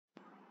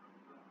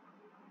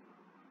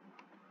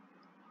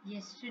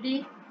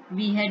Yesterday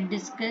we had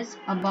discussed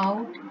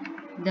about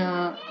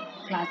the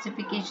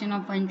classification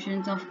of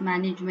functions of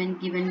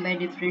management given by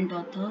different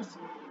authors,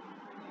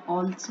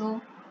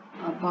 also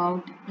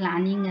about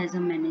planning as a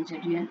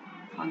managerial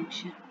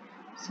function.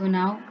 So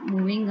now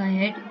moving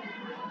ahead,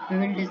 we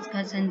will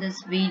discuss in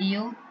this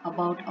video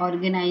about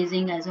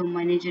organizing as a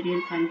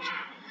managerial function.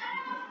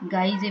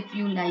 Guys, if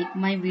you like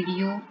my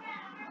video,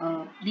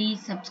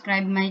 please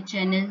subscribe my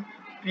channel,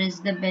 press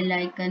the bell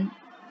icon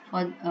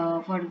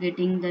for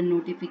getting the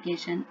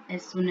notification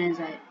as soon as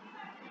I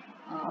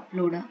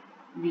upload a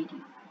video.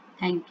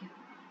 Thank you.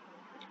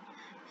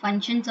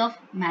 Functions of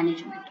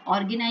management.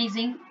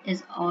 Organizing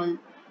is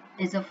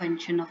a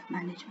function of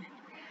management.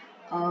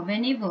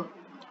 Whenever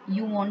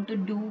you want to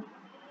do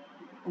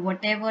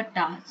whatever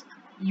task,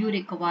 you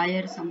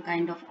require some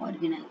kind of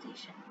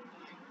organization.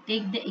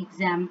 Take the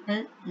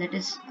example. Let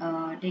us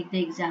take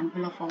the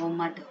example of our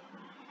mother.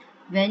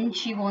 When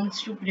she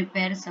wants to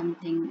prepare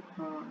something,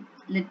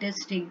 let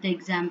us take the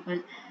example.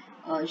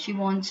 She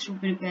wants to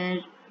prepare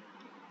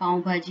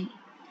pav bhaji.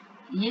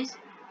 Yes,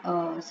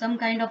 some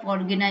kind of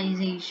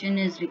organization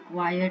is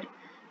required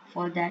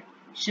for that.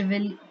 She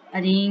will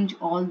arrange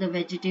all the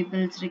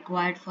vegetables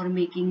required for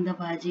making the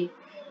bhaji.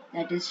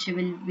 That is, she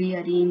will be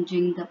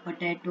arranging the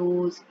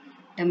potatoes,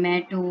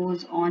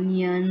 tomatoes,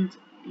 onions.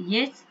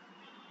 Yes,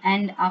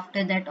 and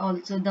after that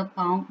also the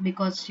pav,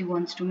 because she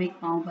wants to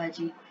make pav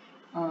bhaji,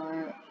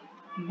 uh,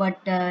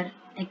 butter,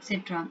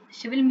 etc.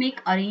 She will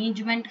make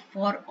arrangement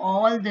for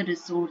all the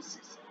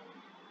resources.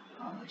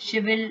 She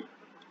will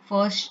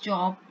first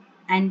chop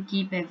and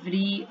keep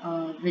every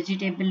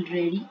vegetable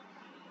ready,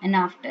 and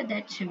after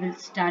that she will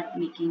start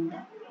making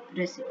the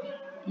recipe.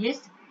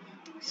 Yes,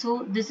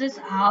 so this is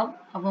how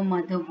our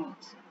mother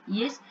works.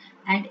 Yes,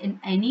 and in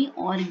any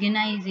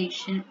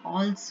organization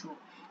also,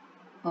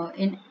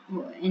 in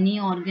any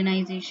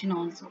organization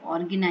also,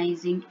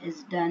 organizing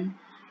is done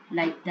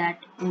like that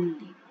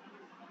only.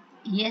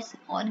 Yes,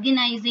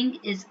 organizing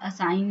is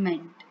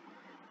assignment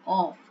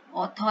of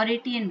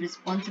authority and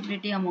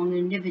responsibility among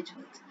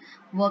individuals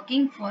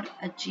working for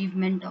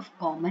achievement of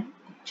common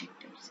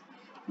objectives.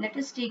 Let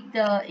us take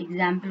the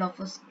example of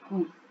a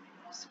school.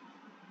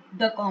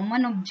 The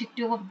common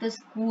objective of the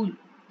school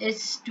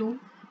is to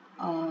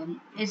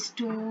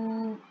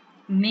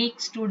make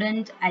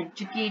students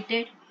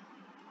educated.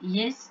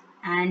 Yes,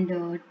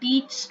 and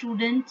teach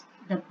students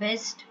the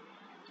best.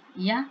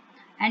 Yeah,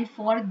 and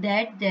for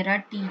that there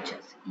are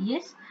teachers.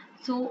 Yes,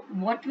 so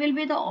what will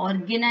be the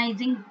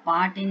organizing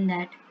part in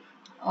that?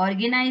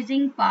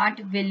 Organizing part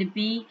will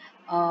be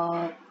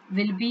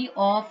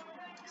of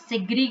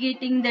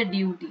segregating the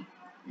duty,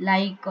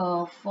 like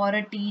for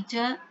a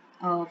teacher,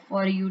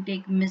 for you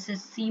take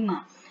Mrs.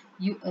 Seema,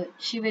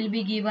 she will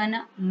be given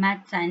a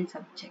math science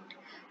subject.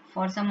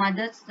 For some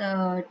other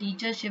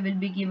teacher, she will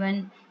be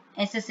given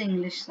SS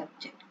English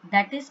subject.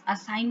 That is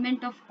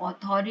assignment of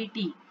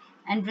authority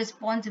and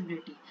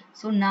responsibility.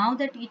 So now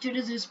the teacher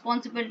is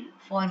responsible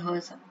for her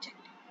subject.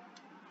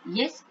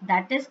 Yes,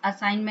 that is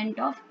assignment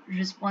of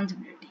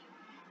responsibility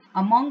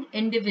among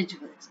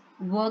individuals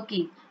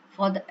working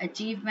for the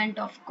achievement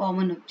of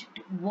common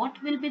objective.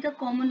 What will be the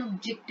common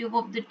objective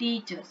of the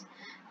teachers?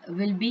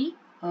 Will be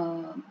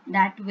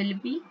that will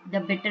be the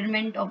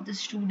betterment of the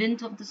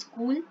students of the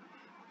school,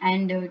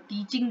 and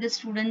teaching the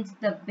students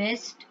the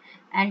best,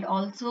 and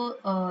also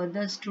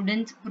the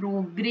students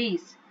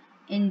progress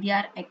in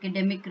their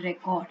academic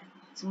record.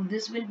 So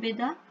this will be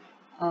the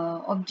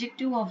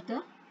objective of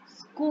the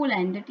school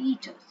and the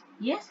teachers.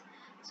 Yes,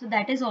 so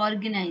that is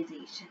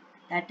organization.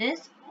 That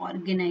is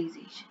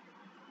organization.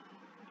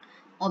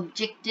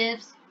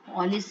 Objectives,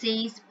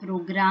 policies,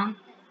 program,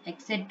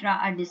 etc.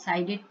 are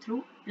decided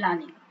through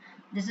planning.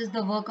 This is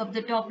the work of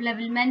the top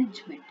level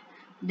management.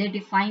 They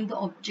define the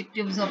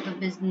objectives of the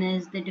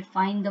business, they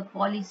define the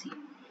policy.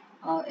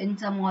 In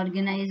some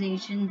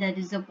organization, there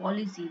is a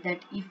policy that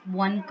if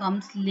one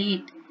comes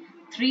late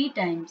 3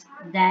 times,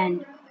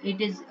 then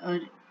it is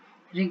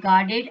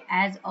regarded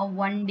as a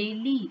 1 day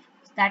leave.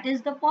 That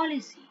is the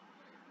policy.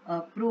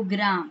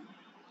 Program.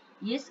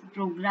 Yes,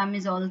 program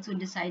is also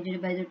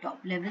decided by the top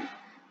level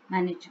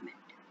management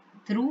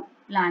through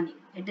planning.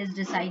 It is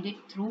decided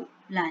through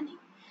planning.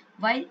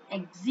 While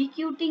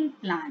executing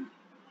plan,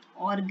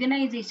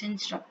 organization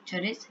structure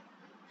is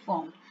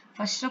formed.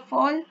 First of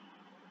all,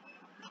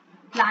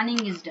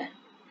 planning is done,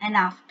 and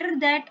after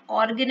that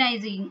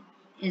organizing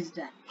is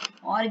done.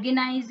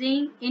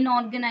 Organizing,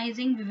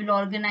 we will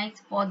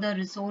organize for the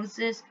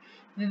resources.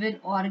 We will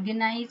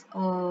organize,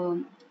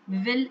 we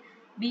will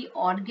be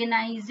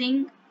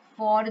organizing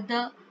for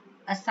the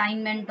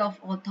assignment of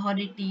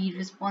authority,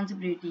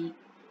 responsibility.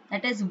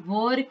 That is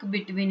work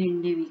between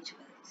individuals.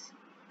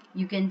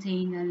 You can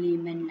say in a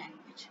layman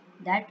language,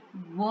 that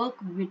work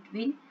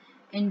between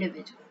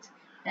individuals.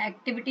 The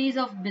activities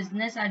of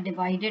business are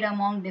divided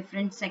among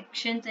different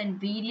sections and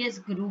various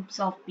groups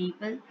of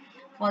people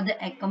for the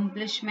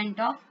accomplishment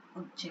of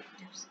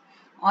objectives.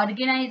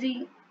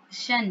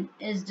 Organization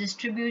is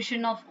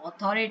distribution of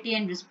authority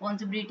and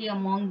responsibility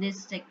among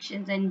these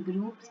sections and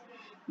groups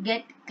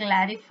get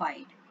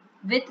clarified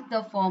with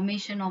the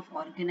formation of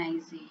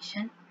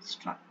organization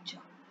structure.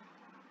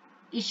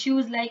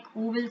 Issues like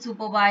who will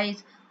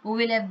supervise, who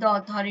will have the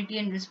authority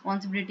and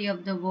responsibility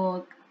of the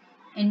work,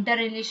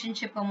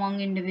 interrelationship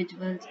among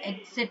individuals,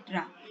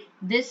 etc.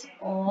 This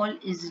all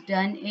is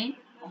done in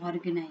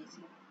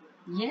organizing.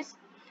 Yes,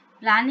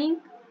 planning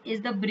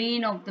is the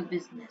brain of the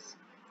business,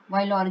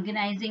 while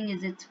organizing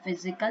is its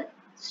physical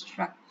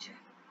structure.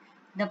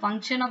 The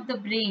function of the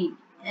brain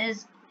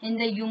is in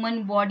the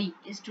human body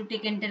is to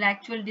take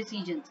intellectual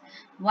decisions,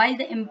 while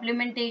the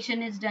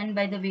implementation is done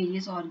by the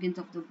various organs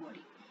of the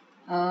body.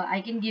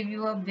 I can give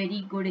you a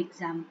very good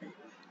example.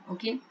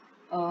 Okay,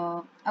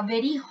 a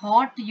very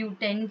hot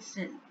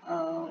utensil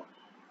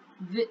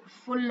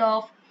full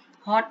of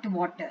hot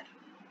water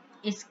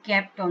is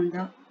kept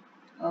uh,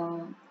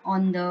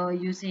 on the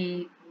you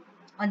say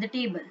on the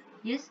table.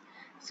 Yes,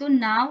 so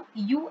now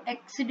you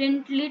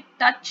accidentally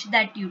touch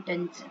that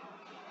utensil.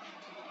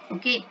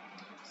 Okay,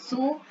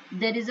 so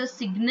there is a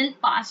signal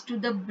passed to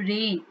the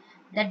brain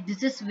that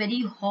this is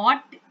very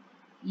hot.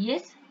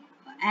 Yes,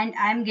 and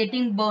I am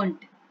getting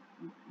burnt.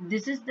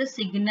 This is the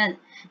signal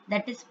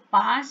that is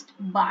passed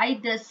by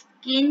the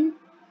skin,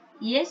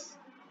 yes,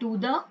 to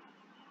the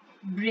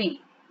brain.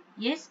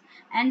 Yes,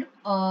 and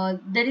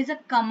there is a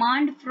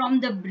command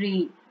from the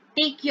brain,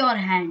 take your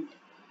hand,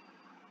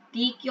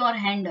 take your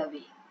hand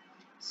away.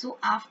 So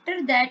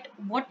after that,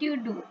 what you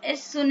do,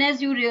 as soon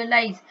as you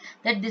realize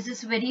that this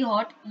is very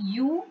hot,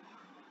 you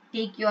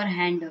take your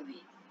hand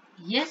away.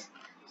 Yes,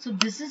 so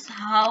this is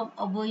how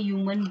our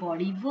human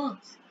body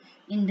works.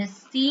 In the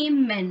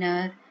same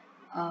manner,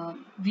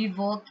 we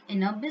work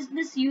in a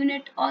business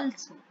unit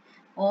also.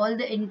 All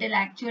the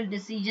intellectual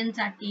decisions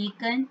are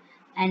taken,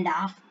 and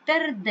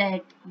after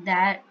that,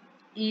 that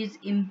is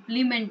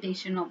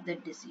implementation of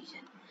that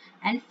decision.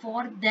 And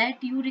for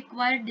that, you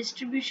require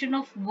distribution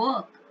of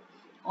work,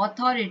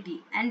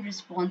 authority, and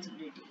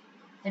responsibility.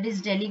 That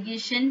is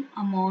delegation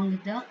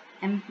among the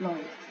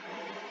employees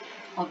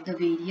of the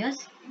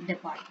various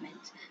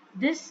departments.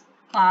 This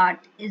part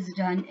is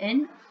done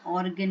in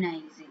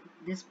organizing.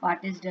 This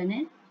part is done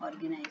in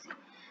organizing.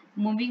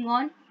 Moving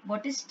on,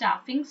 what is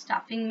staffing?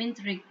 Staffing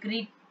means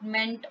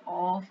recruitment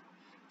of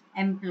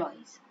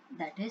employees.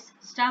 That is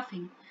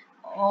staffing.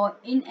 Or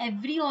in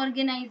every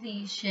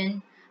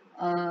organization,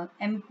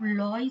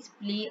 employees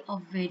play a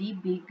very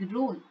big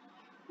role.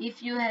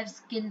 If you have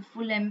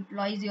skillful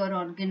employees, your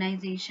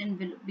organization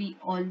will be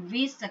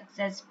always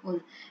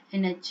successful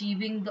in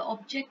achieving the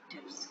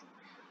objectives.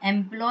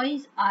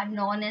 Employees are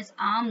known as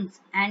arms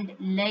and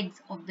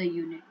legs of the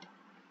unit.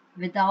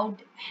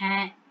 Without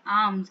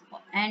arms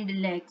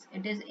and legs,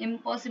 it is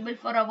impossible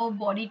for our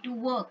body to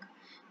work.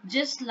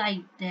 Just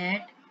like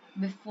that,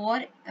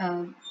 before,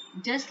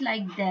 just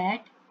like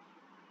that,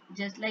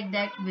 just like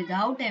that,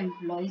 without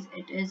employees,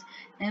 it is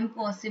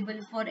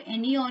impossible for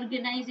any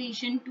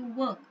organization to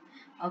work.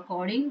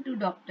 According to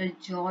Dr.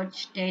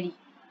 George Terry,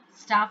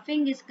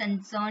 staffing is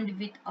concerned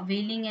with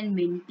availing and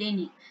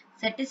maintaining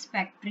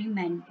satisfactory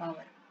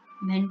manpower.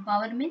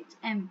 Manpower means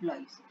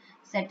employees.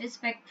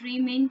 Satisfactory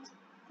means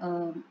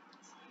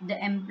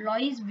the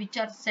employees which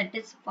are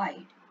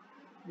satisfied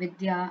with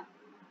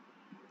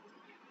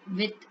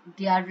with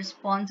their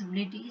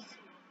responsibilities.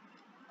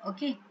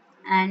 Okay,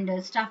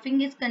 and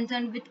staffing is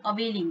concerned with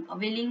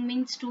availing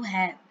means to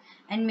have,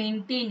 and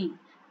maintaining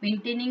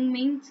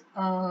means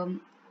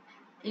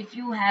if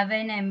you have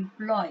an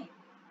employee,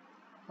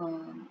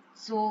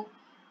 so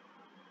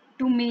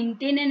to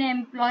maintain an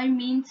employee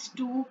means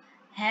to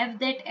have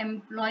that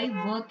employee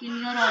work in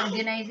your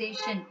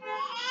organization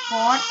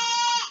for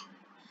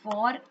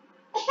for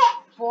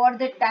for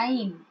the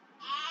time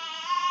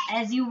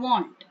as you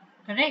want,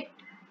 correct?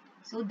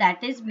 So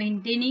that is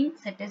maintaining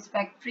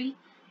satisfactory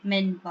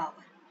manpower.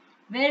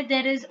 Where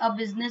there is a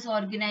business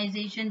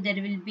organization,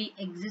 there will be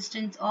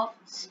existence of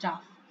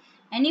staff.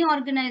 Any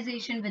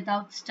organization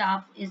without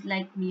staff is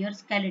like mere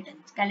skeleton.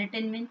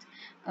 Skeleton means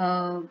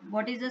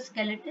what is a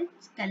skeleton?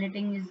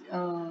 Skeleton is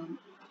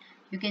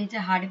you can say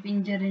hard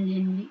pincher in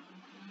Hindi.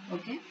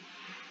 Okay,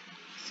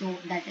 so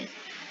that is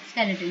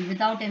skeleton.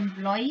 Without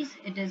employees,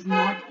 it is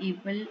not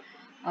able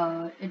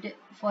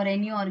for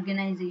any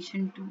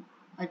organization to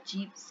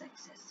achieve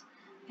success.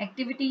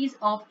 Activities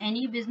of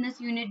any business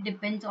unit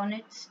depends on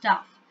its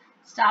staff.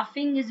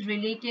 Staffing is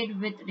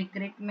related with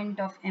recruitment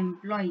of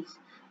employees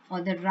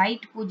for the right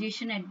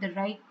position at the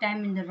right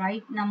time in the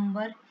right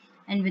number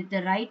and with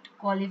the right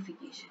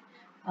qualification.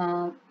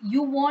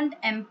 You want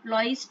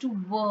employees to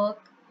work,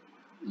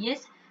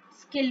 yes,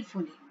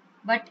 skillfully.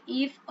 But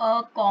if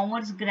a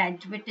commerce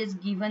graduate is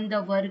given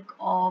the work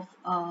of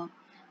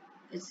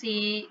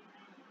say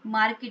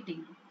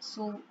marketing,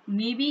 so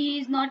maybe he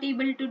is not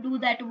able to do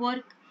that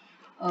work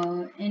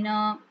in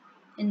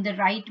the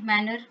right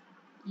manner.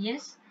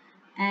 Yes,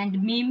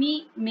 and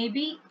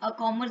maybe a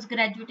commerce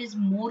graduate is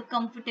more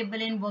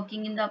comfortable in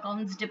working in the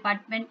accounts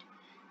department.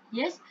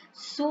 Yes,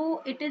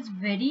 so it is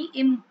very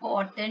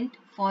important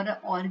for an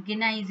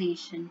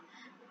organization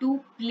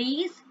to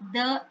place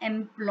the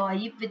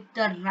employee with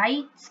the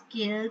right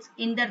skills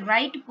in the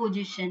right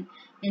position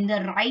in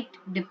the right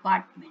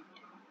department.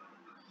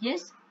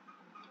 Yes,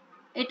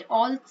 it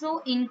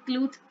also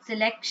includes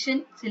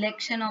selection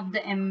of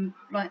the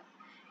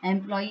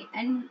employee,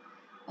 and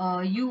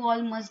you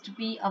all must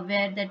be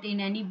aware that in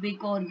any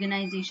big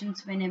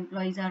organizations, when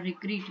employees are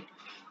recruited,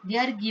 they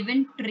are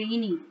given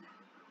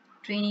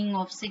training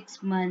of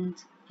 6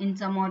 months. In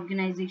some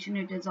organization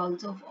it is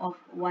also of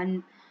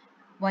one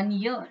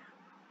year.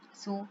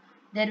 So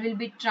there will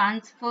be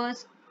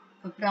transfers,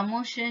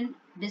 promotion,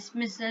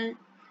 dismissal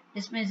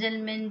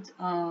means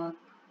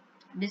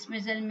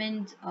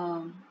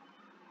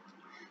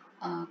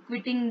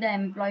quitting the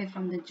employee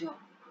from the job.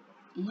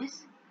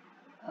 Yes,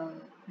 uh,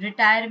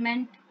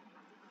 retirement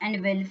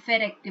and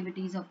welfare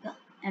activities of the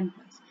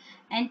employees.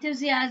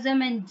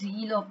 Enthusiasm and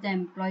zeal of the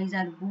employees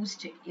are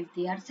boosted if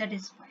they are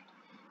satisfied.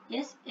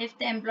 Yes, if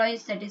the employee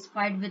is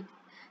satisfied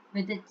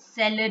with its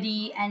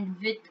salary and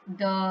with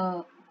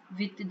the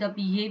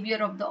behavior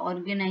of the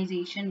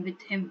organization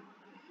with him,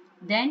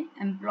 then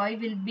employee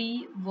will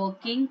be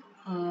working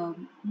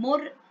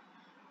more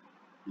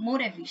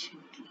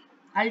efficiently.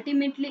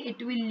 Ultimately, it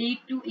will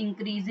lead to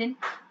increase in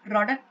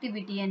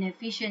productivity and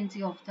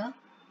efficiency of the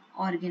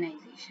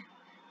organization.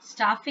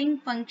 Staffing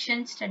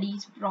function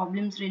studies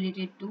problems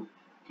related to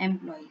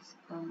employees.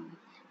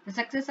 The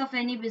success of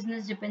any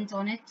business depends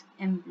on its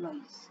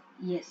employees.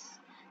 Yes.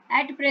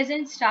 At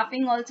present,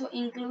 staffing also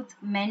includes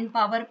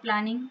manpower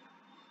planning,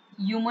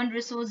 human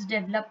resource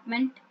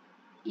development,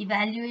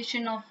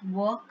 evaluation of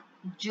work,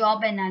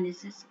 job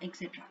analysis,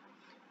 etc.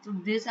 So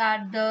these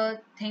are the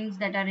things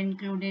that are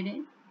included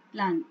in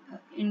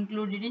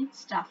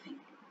staffing.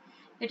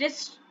 It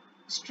is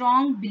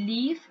strong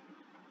belief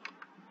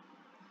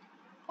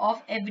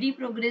of every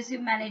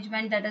progressive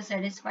management that a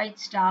satisfied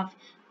staff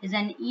is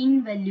an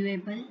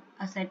invaluable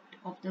asset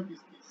of the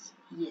business.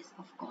 Yes,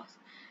 of course.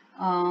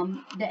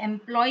 The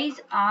employees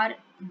are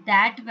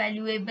that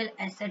valuable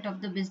asset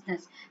of the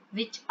business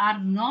which are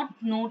not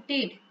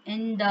noted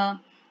in the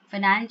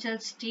financial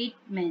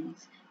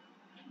statements,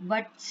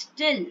 but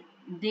still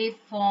they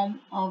form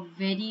a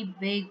very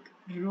big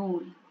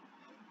role.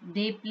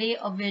 They play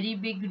a very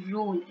big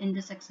role in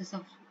the success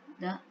of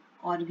the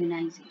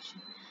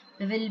organization.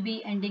 We will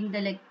be ending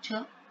the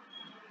lecture.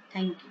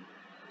 Thank you.